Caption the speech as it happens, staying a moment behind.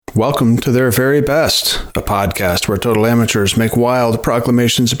Welcome to Their Very Best, a podcast where total amateurs make wild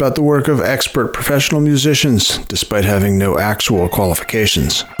proclamations about the work of expert professional musicians, despite having no actual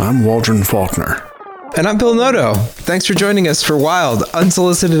qualifications. I'm Waldron Faulkner. And I'm Bill Noto. Thanks for joining us for wild,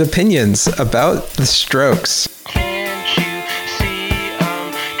 unsolicited opinions about the Strokes. Can't you see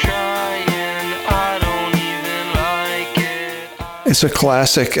I'm trying? I don't even like it. It's a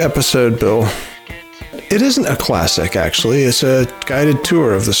classic episode, Bill. It isn't a classic, actually. It's a guided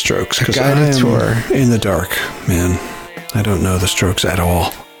tour of the Strokes. A guided tour. In the dark, man. I don't know the Strokes at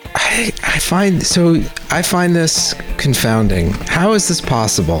all. I find this confounding. How is this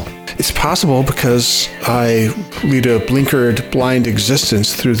possible? It's possible because I lead a blinkered, blind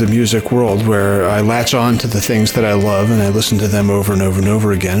existence through the music world where I latch on to the things that I love and I listen to them over and over and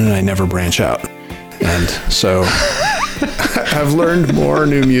over again and I never branch out. And so I've learned more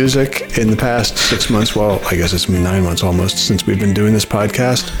new music in the past 6 months. Well, I guess it's been 9 months almost since we've been doing this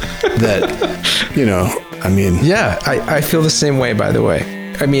podcast that, Yeah, I feel the same way, by the way.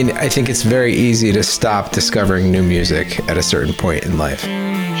 I mean, I think it's very easy to stop discovering new music at a certain point in life.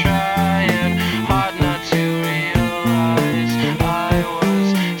 Trying hard not to realize I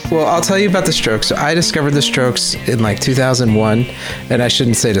was. Well, I'll tell you about the Strokes. So I discovered the Strokes in 2001, and I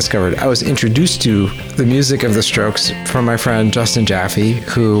shouldn't say discovered. I was introduced to the music of the Strokes from my friend Justin Jaffe,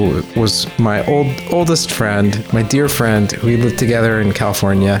 who was my oldest friend, my dear friend. We lived together in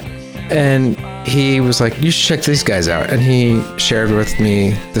California, and he was like, "You should check these guys out." And he shared with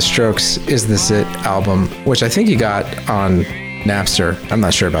me the Strokes' "Is This It" album, which I think he got on Napster. I'm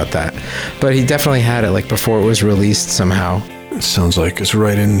not sure about that, but he definitely had it before it was released somehow. it sounds like it's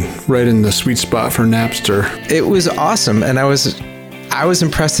right in the sweet spot for Napster. It was awesome, and I was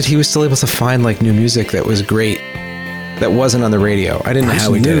impressed that he was still able to find new music that was great, that wasn't on the radio. I didn't know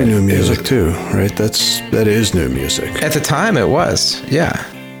how he did it. New music too, right? That is new music. At the time, it was, yeah.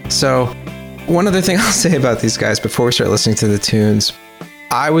 So, one other thing I'll say about these guys before we start listening to the tunes,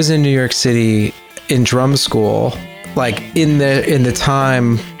 I was in New York City in drum school, in the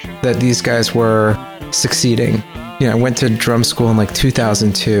time that these guys were succeeding. I went to drum school in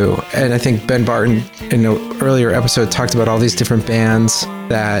 2002, and I think Ben Barton in an earlier episode talked about all these different bands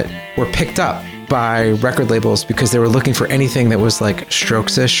that were picked up by record labels because they were looking for anything that was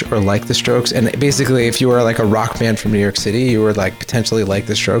Strokes-ish or like the Strokes. And basically, if you were a rock band from New York City, you were potentially like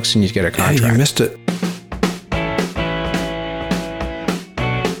the Strokes, and you'd get a contract. Yeah, you missed it.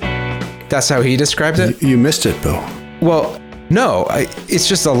 That's how he described it? You missed it, Bill. Well, no, it's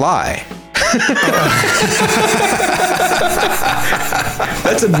just a lie.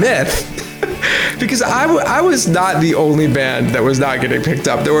 That's a myth. Because I was not the only band that was not getting picked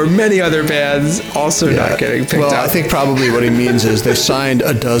up. There were many other bands also not getting picked up. Well, I think probably what he means is they signed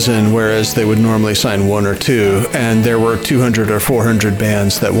a dozen, whereas they would normally sign one or two, and there were 200 or 400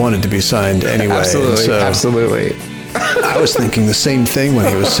 bands that wanted to be signed anyway. Absolutely. I was thinking the same thing when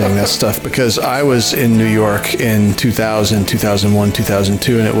he was saying that stuff, because I was in New York in 2000, 2001,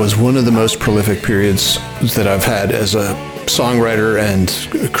 2002, and it was one of the most prolific periods that I've had as a songwriter and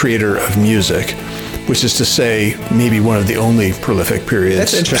creator of music, which is to say maybe one of the only prolific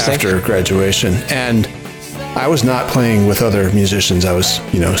periods after graduation. And I was not playing with other musicians. I was,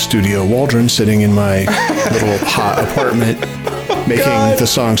 Studio Waldron, sitting in my little hot apartment, making the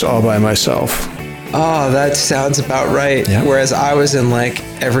songs all by myself. Oh, that sounds about right. Yep. Whereas I was in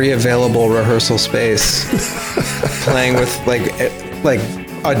every available rehearsal space, playing with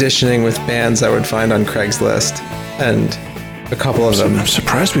auditioning with bands I would find on Craigslist, and a couple of them. I'm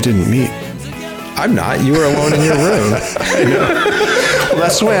surprised we didn't meet. I'm not. You were alone in your room. I know. Well,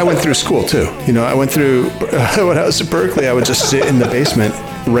 that's the way I went through school too. I went through when I was at Berkeley. I would just sit in the basement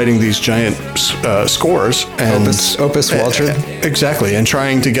writing these giant scores and Opus Waldron. Exactly, and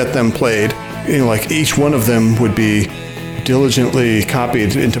trying to get them played. Each one of them would be diligently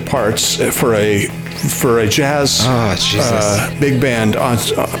copied into parts for a jazz big band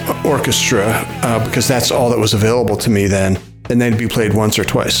orchestra, because that's all that was available to me then, and they'd be played once or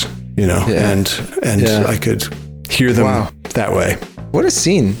twice, and I could hear them that way. What a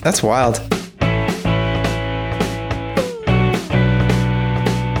scene. That's wild.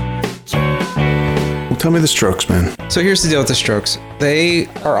 Well, tell me the Strokes, man. So here's the deal with the Strokes. They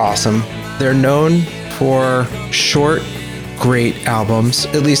are awesome. They're known for short, great albums.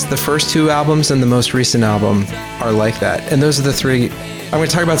 At least the first two albums and the most recent album are like that. And those are the three. I'm going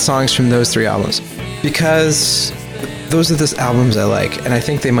to talk about songs from those three albums because those are the albums I like, and I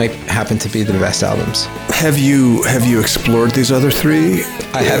think they might happen to be the best albums. Have you explored these other three?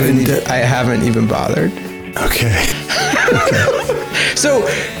 I haven't even bothered. Okay. So,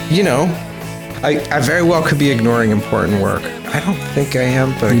 I very well could be ignoring important work. I don't think I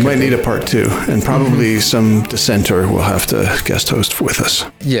am, but You might need a part 2, and probably some dissenter will have to guest host with us.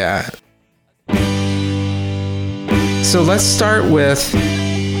 yeah. So let's start with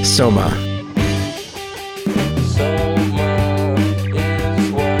Soma.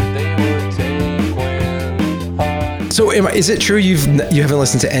 So is it true you haven't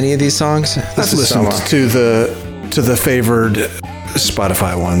listened to any of these songs? I've listened to the favored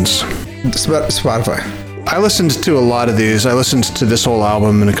Spotify ones. Spotify. I listened to a lot of these. I listened to this whole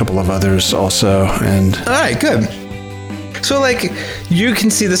album and a couple of others also, and All right, good. So, like, you can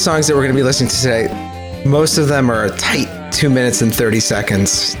see the songs that we're going to be listening to today. Most of them are a tight 2 minutes and 30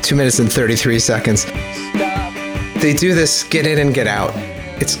 seconds, 2 minutes and 33 seconds. They do this get in and get out.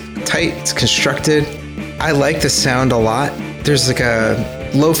 It's tight, it's constructed. I like the sound a lot. There's like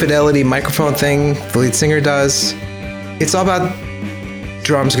a low fidelity microphone thing the lead singer does. It's all about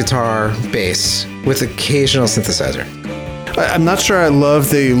drums, guitar, bass, with occasional synthesizer. I'm not sure I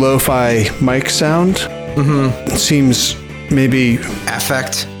love the lo-fi mic sound. It seems maybe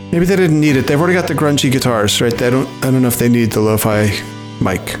Affect. they didn't need it. They've already got the grungy guitars, right? I don't know if they need the lo-fi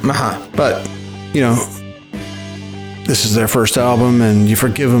mic. Uh-huh. But, you know, this is their first album, and you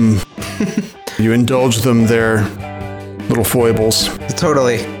forgive them. You indulge them their little foibles.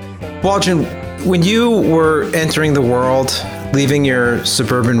 Totally. Waldron, when you were entering the world, leaving your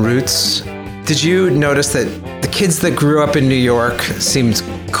suburban roots, did you notice that the kids that grew up in New York seemed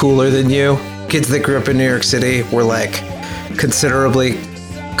cooler than you? Kids that grew up in New York City were like considerably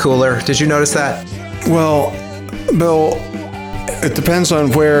cooler. Did you notice that? Well, Bill, it depends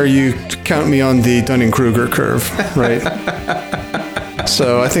on where you count me on the Dunning-Kruger curve, right?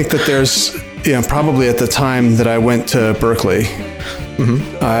 So I think that there's, probably at the time that I went to Berkeley,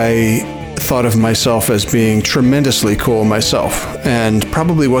 I thought of myself as being tremendously cool myself, and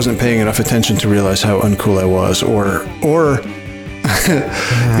probably wasn't paying enough attention to realize how uncool I was, or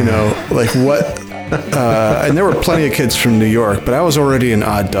like what. And there were plenty of kids from New York, but I was already an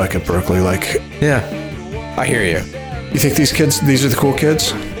odd duck at Berkeley. Like, Yeah. I hear you. you think these are the cool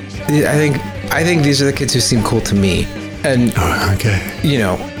kids? I think these are the kids who seem cool to me. And Okay.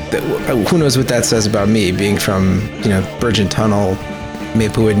 who knows what that says about me being from, Bergen Tunnel,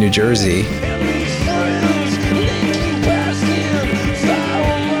 Maplewood, New Jersey.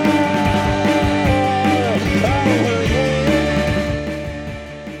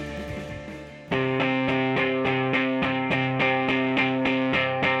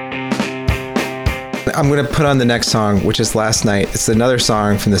 I'm going to put on the next song, which is Last Night. It's another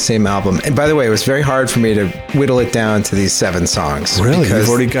song from the same album. And by the way, it was very hard for me to whittle it down to these 7 songs. Really? because You've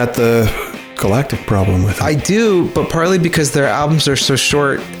already got the galactic problem with it. I do, but partly because their albums are so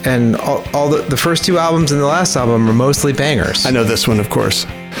short, and all the first 2 albums and the last album are mostly bangers. I know this one, of course.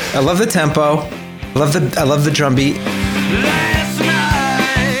 I love the tempo. I love the drum beat. Last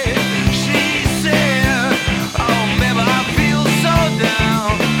night, she said, "Oh, baby, I feel so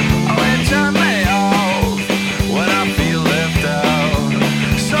down. Oh, it turned me off when I feel left out.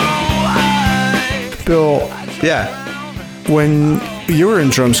 So I." Bill, Yeah. when you were in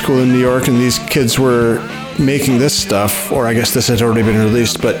drum school in New York and these kids were making this stuff, or I guess this had already been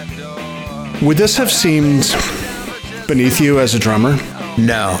released, but would this have seemed beneath you as a drummer?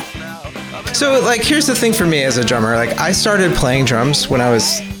 No. So, like, here's the thing for me as a drummer. Like, I started playing drums when I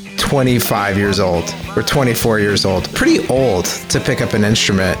was 25 years old or 24 years old. Pretty old to pick up an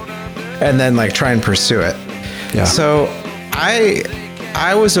instrument and then, like, try and pursue it. Yeah. So, I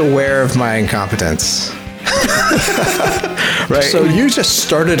was aware of my incompetence. Right? So you just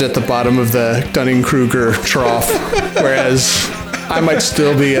started at the bottom of the Dunning-Kruger trough, whereas I might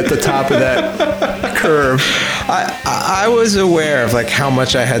still be at the top of that curve. I was aware of like how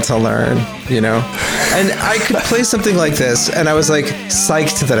much I had to learn, and I could play something like this, and I was like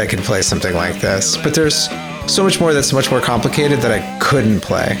psyched that I could play something like this. But there's so much more that's much more complicated that I couldn't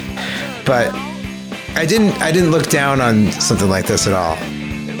play. But I didn't look down on something like this at all.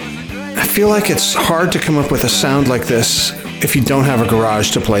 I feel like it's hard to come up with a sound like this if you don't have a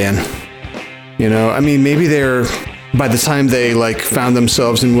garage to play in. I mean, maybe by the time they like found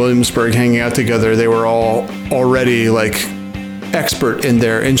themselves in Williamsburg hanging out together, they were all already like expert in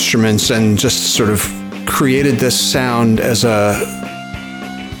their instruments and just sort of created this sound as a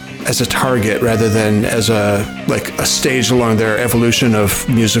target rather than as a stage along their evolution of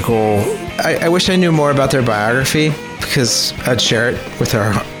musical. I wish I knew more about their biography because I'd share it with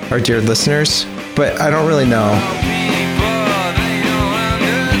our dear listeners, but I don't really know.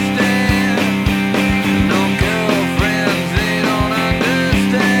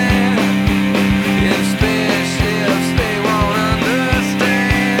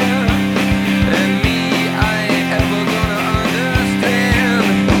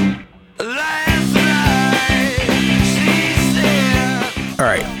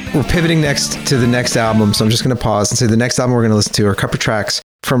 we're pivoting next to the next album, so I'm just going to pause and say the next album we're going to listen to are a couple tracks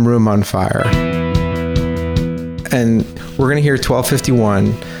from Room on Fire. And we're going to hear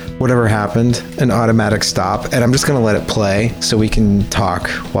 1251, Whatever Happened, an automatic stop, and I'm just going to let it play so we can talk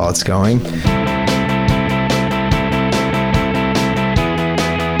while it's going.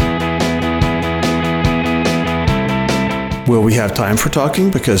 Will we have time for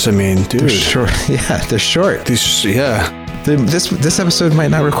talking? Because, I mean, dude. They're short. Yeah, they're short. This episode might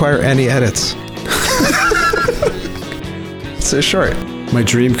not require any edits. So short. My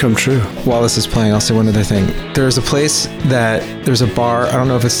dream come true. While this is playing, I'll say one other thing. There's a bar, I don't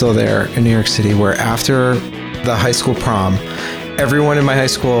know if it's still there, in New York City, where after the high school prom, everyone in my high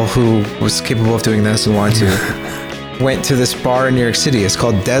school who was capable of doing this and wanted to went to this bar in New York City. It's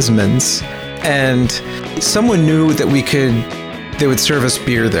called Desmond's. And someone knew that they would serve us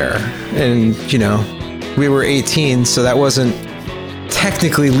beer there. And, you know, we were 18, so that wasn't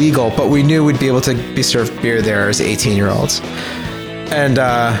technically legal, but we knew we'd be able to be served beer there as 18-year-olds. And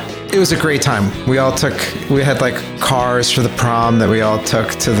it was a great time. We had like cars for the prom that we all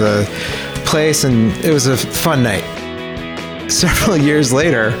took to the place, and it was a fun night. Several years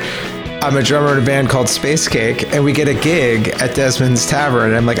later, I'm a drummer in a band called Space Cake, and we get a gig at Desmond's Tavern.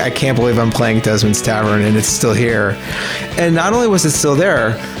 And I'm like, I can't believe I'm playing Desmond's Tavern, and it's still here. And not only was it still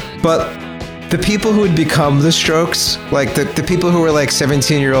there, but the people who had become the Strokes, like the people who were like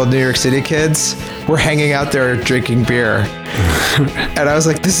 17-year-old New York City kids, were hanging out there drinking beer. And I was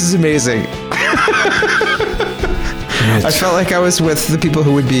like, this is amazing. I felt like I was with the people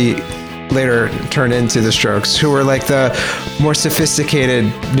who would be later turned into the Strokes, who were like the more sophisticated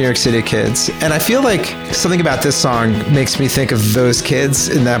New York City kids. And I feel like something about this song makes me think of those kids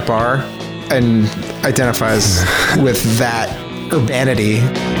in that bar and identifies with that urbanity.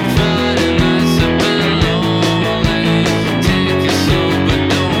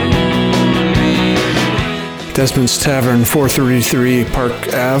 Desmond's Tavern, 433 Park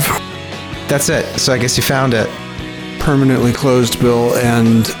Ave. That's it. So I guess you found it. Permanently closed, Bill,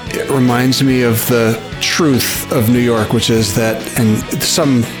 and it reminds me of the truth of New York, which is that, and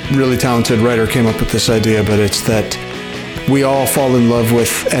some really talented writer came up with this idea, but it's that we all fall in love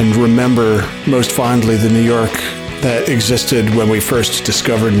with and remember most fondly the New York that existed when we first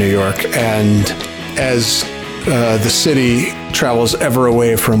discovered New York. And as the city travels ever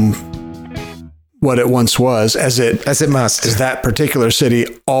away from what it once was, as it must, as that particular city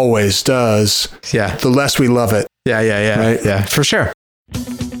always does, yeah, the less we love it. Yeah, right? Yeah, for sure.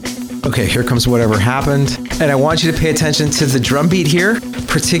 Okay, here comes Whatever Happened. And I want you to pay attention to the drum beat here,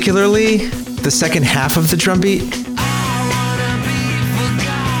 particularly the second half of the drum beat.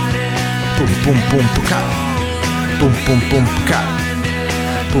 Boom, boom, boom, ka. Boom, boom, boom, ka.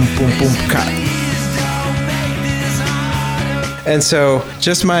 Boom, boom, boom, ka. And so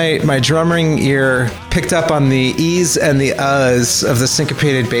just my drumming ear picked up on the E's and the U's of the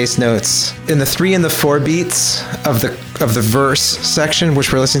syncopated bass notes in the 3 and the 4 beats of the verse section,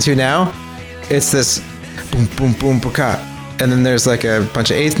 which we're listening to now. It's this boom, boom, boom, boom, and then there's like a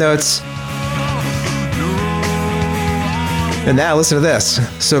bunch of eighth notes. And now listen to this.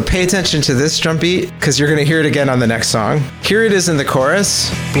 So pay attention to this drum beat, because you're going to hear it again on the next song. Here it is in the chorus.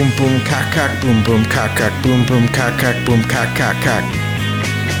 Boom, boom, cock, cock, boom, boom, cock, cock, boom, boom, cock, cock, boom, cock, cock, cock.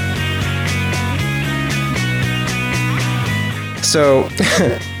 So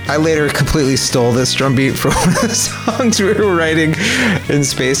I later completely stole this drum beat from one of the songs we were writing in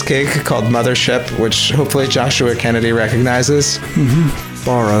Space Cake called Mothership, which hopefully Joshua Kennedy recognizes. Mm-hmm.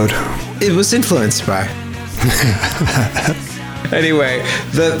 Borrowed. It was influenced by. Anyway,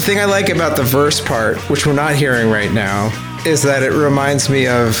 the thing I like about the verse part, which we're not hearing right now, is that it reminds me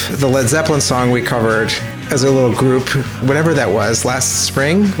of the Led Zeppelin song we covered as a little group, whatever that was, last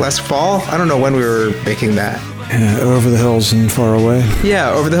fall? I don't know when we were making that. Yeah, Over the Hills and Far Away.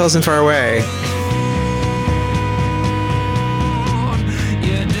 Yeah, Over the Hills and Far Away.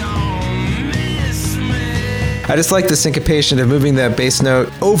 I just like the syncopation of moving the bass note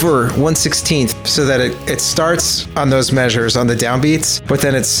over 1/16th so that it starts on those measures on the downbeats, but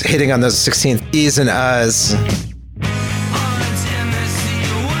then it's hitting on those 16th E's and U's.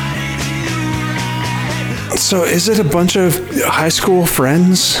 So is it a bunch of high school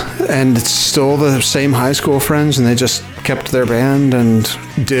friends, and it's still the same high school friends, and they just kept their band and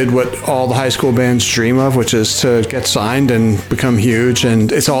did what all the high school bands dream of, which is to get signed and become huge,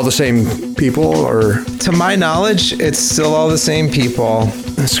 and it's all the same people? Or to my knowledge, it's still all the same people.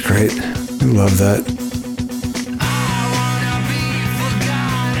 That's great. I love that.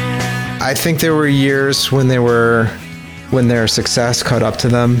 I think there were years when their success caught up to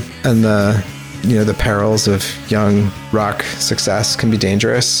them, and the perils of young rock success can be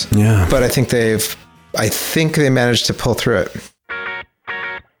dangerous. Yeah. But I think they managed to pull through it.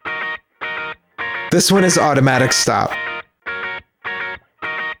 This one is Automatic Stop.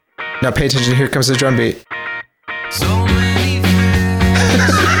 Now pay attention, here comes the drum beat. So many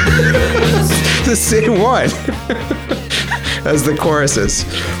The same one as the choruses,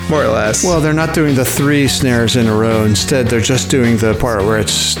 more or less. Well, they're not doing the 3 snares in a row. Instead, they're just doing the part where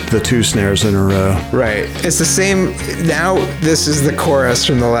it's the 2 snares in a row. Right. It's the same. Now this is the chorus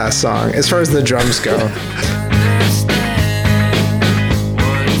from the last song, as far as the drums go.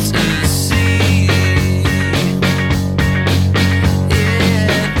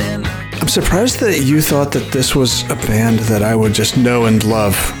 I'm surprised that you thought that this was a band that I would just know and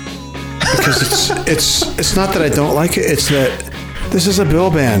love. Because it's not that I don't like it, it's that this is a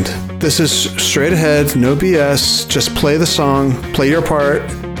Bill band. This is straight ahead, no BS, just play the song, play your part,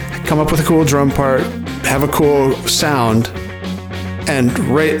 come up with a cool drum part, have a cool sound, and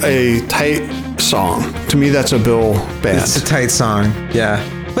write a tight song. To me, that's a Bill band. It's a tight song, yeah.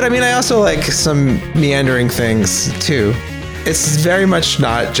 But I mean, I also like some meandering things too. It's very much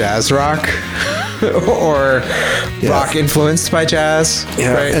not jazz rock or rock influenced by jazz.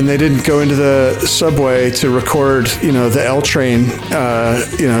 Yeah, right? and they didn't go into the subway to record, the L Train,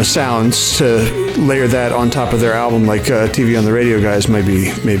 sounds to layer that on top of their album like TV on the Radio guys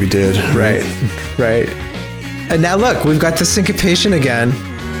maybe did. Right. And now look, we've got the syncopation again.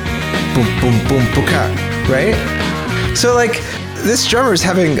 Boom, boom, boom, boom, right? So like, this drummer's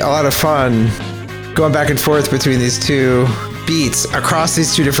having a lot of fun going back and forth between these two beats across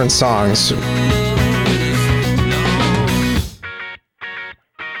these two different songs.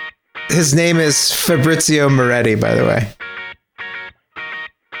 His name is Fabrizio Moretti, by the way.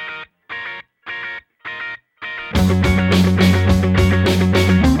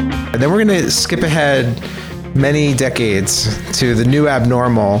 And then we're going to skip ahead many decades to The New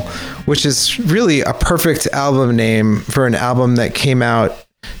Abnormal, which is really a perfect album name for an album that came out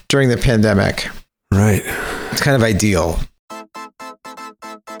during the pandemic. Right. It's kind of ideal.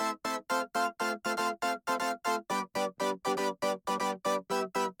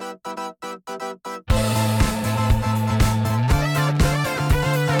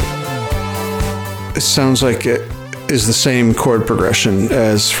 It sounds like it is the same chord progression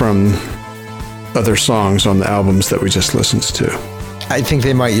as from other songs on the albums that we just listened to. I think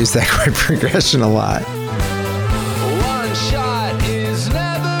they might use that chord progression a lot. One shot is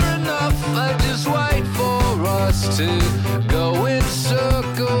never enough. I just wait for us to go in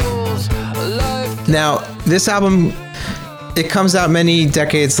circles. Now, this album, it comes out many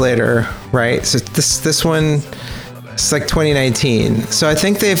decades later, right? So this one, it's like 2019. So I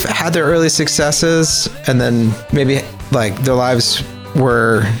think they've had their early successes, and then maybe like their lives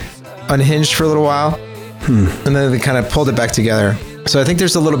were unhinged for a little while, and then they kind of pulled it back together. So I think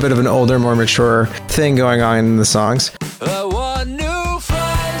there's a little bit of an older, more mature thing going on in the songs. I want new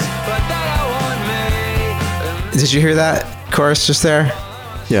friends, but that I want me. Did you hear that chorus just there?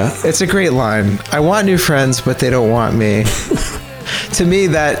 Yeah. It's a great line. I want new friends, but they don't want me. To me,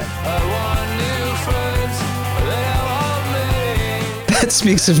 that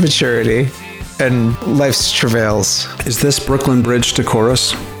speaks of maturity and life's travails. Is this Brooklyn Bridge to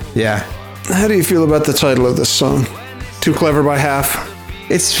chorus? Yeah. How do you feel about the title of this song? Too Clever by Half?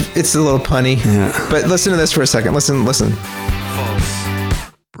 It's a little punny. Yeah. But listen to this for a second. Listen.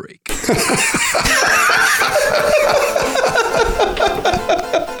 Break.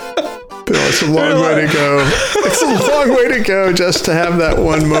 Bill, it's a long way to go. It's a long way to go just to have that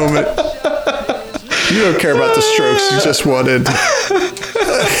one moment. You don't care about the Strokes. You just wanted...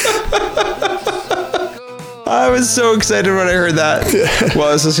 I was so excited when I heard that while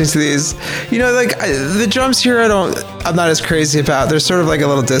I was listening to these. The drums here, I'm not as crazy about. There's sort of like a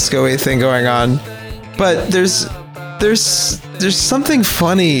little disco-y thing going on, but there's something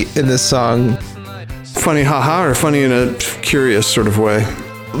funny in this song. Funny haha, or funny in a curious sort of way?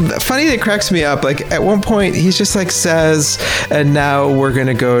 Funny that cracks me up. Like at one point he's just like says, and now we're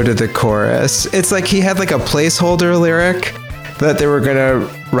gonna go to the chorus. It's like he had like a placeholder lyric that they were gonna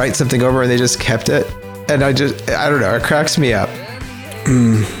write something over and they just kept it. And I don't know, it cracks me up.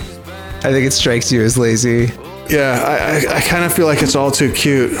 I think it strikes you as lazy. Yeah, I kind of feel like it's all too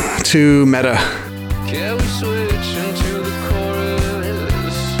cute, too meta. Can we switch into the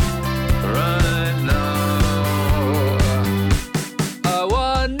chorus right now? I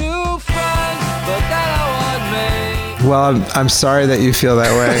want new friends, but that I want me. Well, I'm sorry that you feel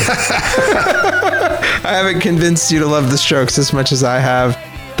that way. I haven't convinced you to love the Strokes as much as I have.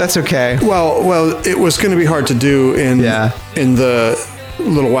 That's okay. Well, it was going to be hard to do in the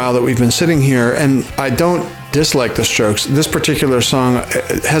little while that we've been sitting here, and I don't dislike the Strokes. This particular song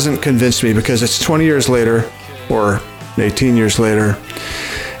hasn't convinced me because it's 20 years later, or 18 years later,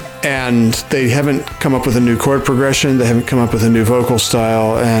 and they haven't come up with a new chord progression, they haven't come up with a new vocal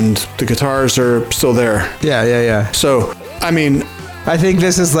style, and the guitars are still there. Yeah. So, I mean, I think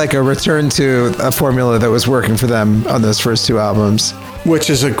this is like a return to a formula that was working for them on those first two albums. which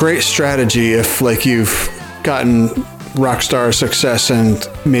is a great strategy if like you've gotten rock star success and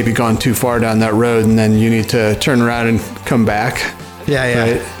maybe gone too far down that road, and then you need to turn around and come back. Yeah.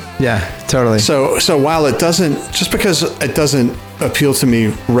 Right? Yeah, totally. So while it doesn't, just because it doesn't appeal to me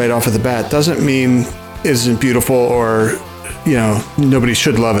right off of the bat, doesn't mean it isn't beautiful or, you know, nobody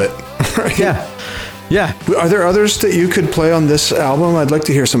should love it. Right? Yeah. Are there others that you could play on this album? I'd like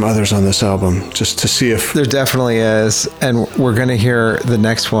to hear some others on this album, just to see if... There definitely is. And we're going to hear the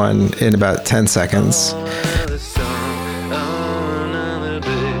next one in about 10 seconds. Another song, oh, another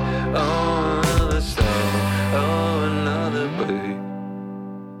day, oh, another song, oh, another day.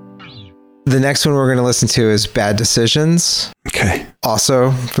 The next one we're going to listen to is Bad Decisions, Okay.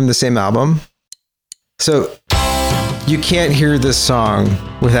 also from the same album. So you can't hear this song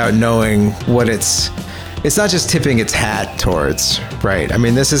without knowing what it's not just tipping its hat towards, right? I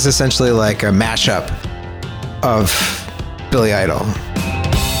mean, this is essentially like a mashup of Billy Idol.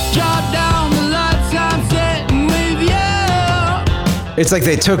 Drop down the lights, I'm sitting with you. It's like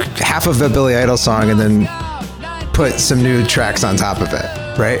they took half of a Billy Idol song and then put some new tracks on top of it,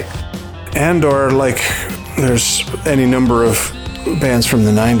 right? And or like there's any number of bands from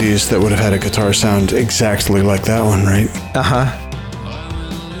the 90s that would have had a guitar sound exactly like that one, right? Uh-huh.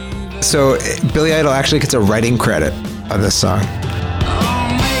 So Billy Idol actually gets a writing credit on this song.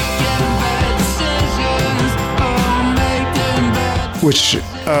 Which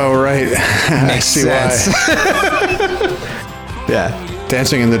Oh, right. I makes see sense. why. Yeah.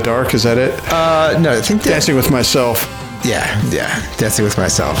 Dancing in the Dark, is that it? No, I think Dancing with Myself. Yeah. Dancing with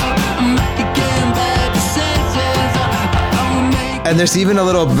Myself. And there's even a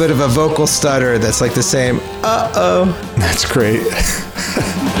little bit of a vocal stutter that's like the same, uh-oh. That's great.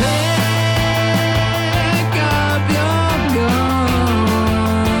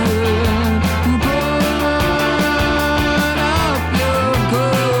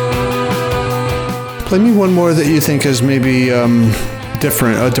 Play me one more that you think is maybe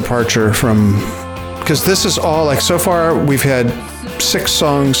different, a departure from... Because this is all, like, so far we've had 6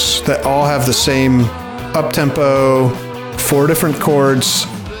 songs that all have the same up-tempo, 4 different chords,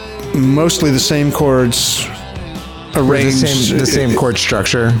 mostly the same chords, arranged... The same chord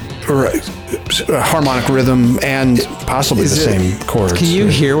structure. Right. Harmonic rhythm and possibly the same chords. Can you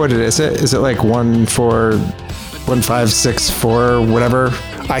hear what it is? Is it like 1 4 1 5 6 4 whatever?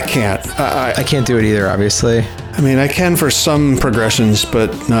 I can't. I can't do it either, obviously. I mean, I can for some progressions,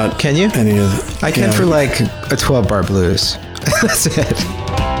 but not. Can you? Any of the, I can for like a 12-bar blues. That's it.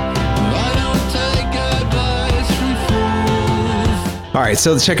 All right,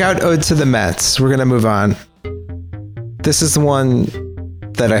 so check out Ode to the Mets. We're gonna move on. This is the one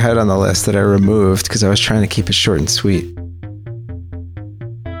that I had on the list that I removed because I was trying to keep it short and sweet.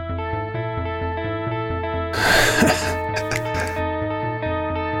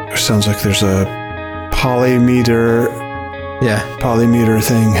 Sounds like there's a polymeter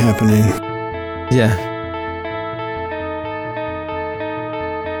thing happening. Yeah.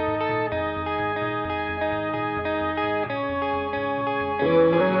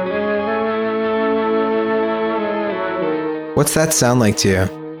 What's that sound like to you?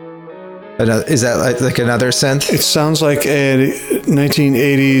 Is that like another synth? It sounds like a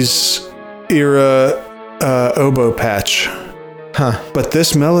 1980s era oboe patch. Huh. But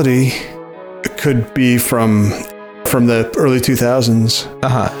this melody could be from the early 2000s.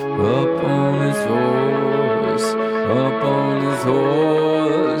 Uh-huh. Up on his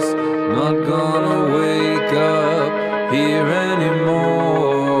horse, not gonna wake up here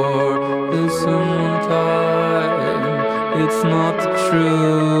anymore. Listen time, it's not the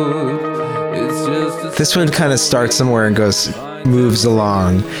truth, it's just a This one kind of starts somewhere and moves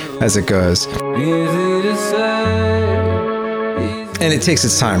along as it goes. easy to say. And it takes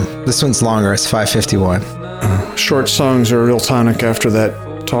its time. This one's longer. It's 5:51. Short songs are a real tonic after that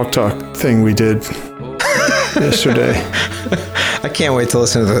talk thing we did yesterday. I can't wait to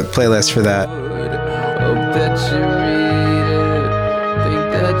listen to the playlist for that. Hope that you read it, think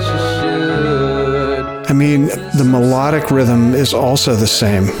that you should. I mean, the melodic rhythm is also the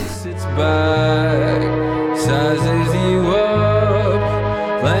same. Sits back, sizes you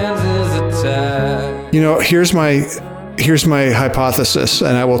up, plans his attack. You know, here's my hypothesis,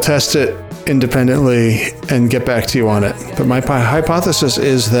 and I will test it independently and get back to you on it. But my hypothesis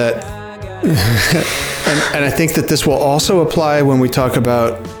is that, and I think that this will also apply when we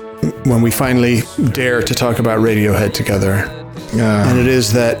finally dare to talk about Radiohead together. And it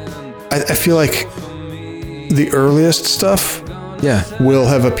is that I feel like the earliest stuff will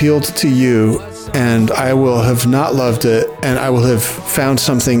have appealed to you, and I will have not loved it, and I will have found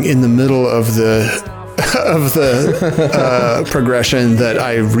something in the middle of the progression that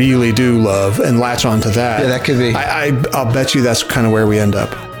I really do love and latch onto that. Yeah, that could be. I'll bet you that's kind of where we end up.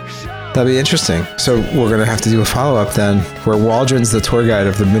 That'd be interesting. So we're going to have to do a follow-up then, where Waldron's the tour guide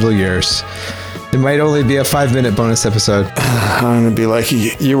of the middle years. It might only be a 5-minute bonus episode. I'm going to be like,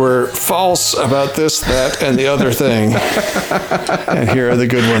 you were false about this, that, and the other thing. And here are the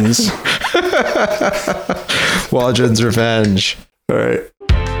good ones. Waldron's Revenge. All right.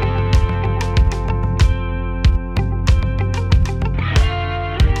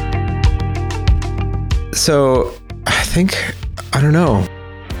 So I don't know,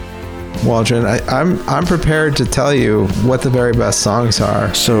 Waldron. I'm prepared to tell you what the very best songs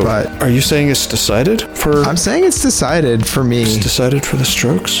are. So, but are you saying it's decided for? I'm saying it's decided for me. It's decided for the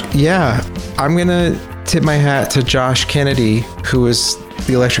Strokes. Yeah, I'm gonna tip my hat to Josh Kennedy, who was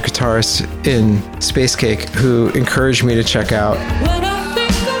the electric guitarist in Space Cake, who encouraged me to check out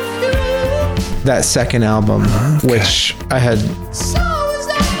that second album, which I had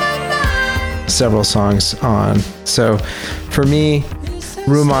several songs on. So for me,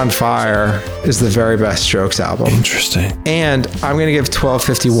 Room on Fire is the very best Strokes album. Interesting. And I'm going to give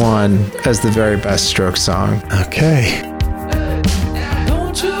 1251 as the very best Strokes song. Okay.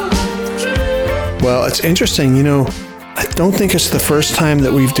 Well, it's interesting. You know, I don't think it's the first time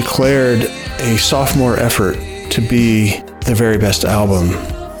that we've declared a sophomore effort to be the very best album.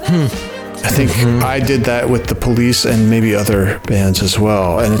 I think I did that with The Police and maybe other bands as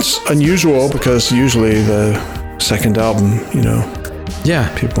well. And it's unusual because usually the second album, you know,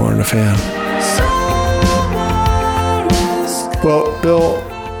 people aren't a fan. Well, Bill,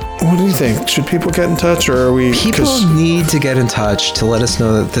 what do you think? Should people get in touch, or are we? People need to get in touch to let us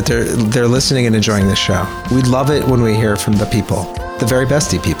know that they're listening and enjoying the show. We love it when we hear from the people, the very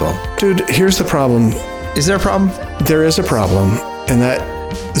bestie people. Dude, here's the problem. Is there a problem? There is a problem, and that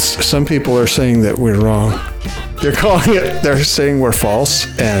some people are saying that we're wrong. They're saying we're false,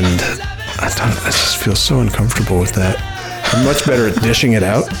 and I just feel so uncomfortable with that. I'm much better at dishing it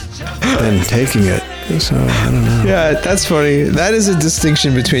out than taking it. So, I don't know. Yeah, that's funny. That is a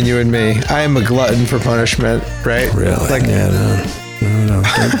distinction between you and me. I am a glutton for punishment, right? Really? Like, yeah, no.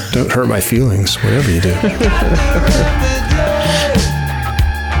 Don't hurt my feelings, whatever you do.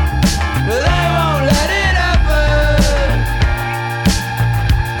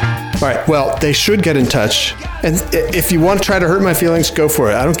 All right, well, they should get in touch. And if you want to try to hurt my feelings, go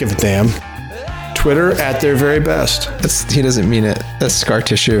for it. I don't give a damn. Twitter, @theirverybest. He doesn't mean it. That's scar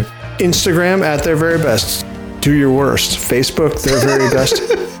tissue. Instagram, @theirverybest. Do your worst. Facebook, their very best.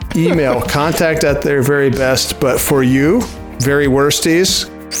 Email, contact@theirverybest. But for you, very worsties,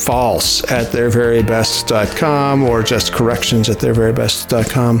 false @theirverybest.com, or just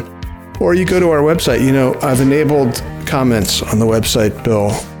corrections@theirverybest.com. Or you go to our website. You know, I've enabled comments on the website,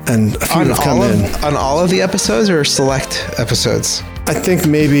 Bill, and a few have come in. On all of the episodes or select episodes? I think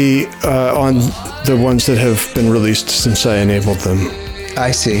maybe on the ones that have been released since I enabled them. I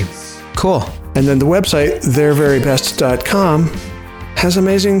see. Cool. And then the website, theirverybest.com, has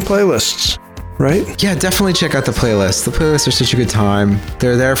amazing playlists, right? Yeah, definitely check out the playlist. The playlists are such a good time.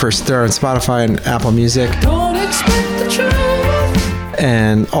 They're on Spotify and Apple Music. Don't expect the truth.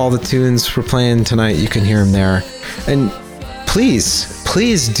 And all the tunes we're playing tonight, you can hear them there. And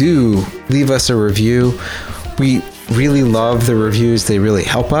please do leave us a review. We really love the reviews. They really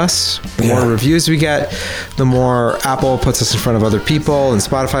help us. The more reviews we get, the more Apple puts us in front of other people, and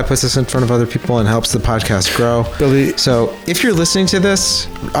Spotify puts us in front of other people and helps the podcast grow. Billy, so if you're listening to this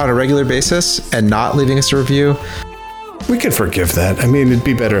on a regular basis and not leaving us a review, we could forgive that. I mean, it'd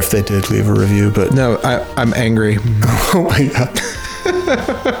be better if they did leave a review, but... No, I'm angry. Oh my God.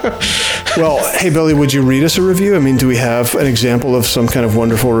 Well, hey, Billy, would you read us a review? I mean, do we have an example of some kind of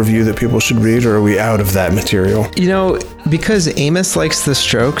wonderful review that people should read, or are we out of that material? You know, because Amos likes the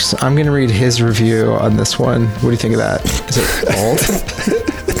Strokes, I'm going to read his review on this one. What do you think of that? Is it bold?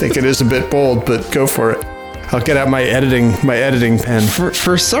 I think it is a bit bold, but go for it. I'll get out my editing pen.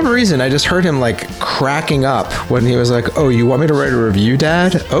 For some reason, I just heard him like cracking up when he was like, "Oh, you want me to write a review,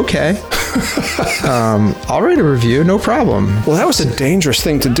 Dad? Okay." I'll write a review, no problem. Well, that was a dangerous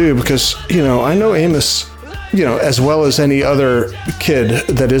thing to do because, you know, I know Amos as well as any other kid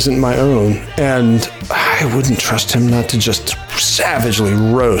that isn't my own. And I wouldn't trust him not to just savagely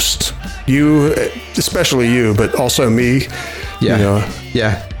roast you, especially you, but also me. Yeah.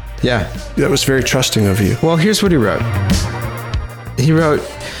 That was very trusting of you. Well, here's what he wrote. He wrote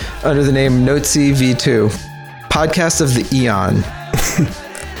under the name Notesy V2, Podcast of the Eon,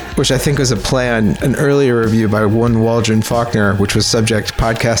 which I think was a play on an earlier review by one Waldron Faulkner, which was subject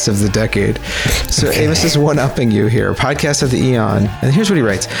Podcast of the Decade. So okay. Amos is one-upping you here. Podcast of the Eon. And here's what he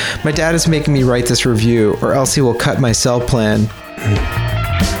writes. My dad is making me write this review, or else he will cut my cell plan.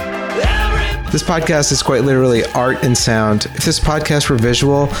 This podcast is quite literally art and sound. If this podcast were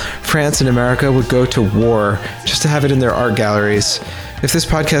visual, France and America would go to war just to have it in their art galleries. If this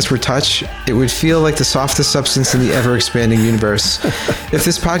podcast were touch, it would feel like the softest substance in the ever-expanding universe. If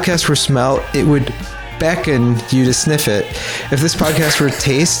this podcast were smell, it would beckon you to sniff it. If this podcast were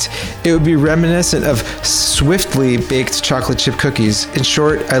taste, it would be reminiscent of swiftly baked chocolate chip cookies. In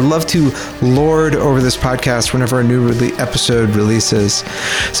short, I love to lord over this podcast whenever a new episode releases.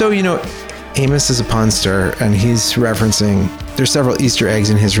 So, Amos is a punster, and he's referencing there's several Easter eggs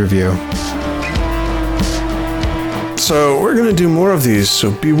in his review. So we're going to do more of these,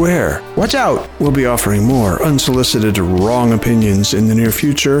 so beware. Watch out. We'll be offering more unsolicited wrong opinions in the near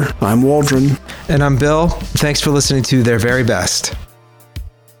future. I'm Waldron. And I'm Bill. Thanks for listening to Their Very Best.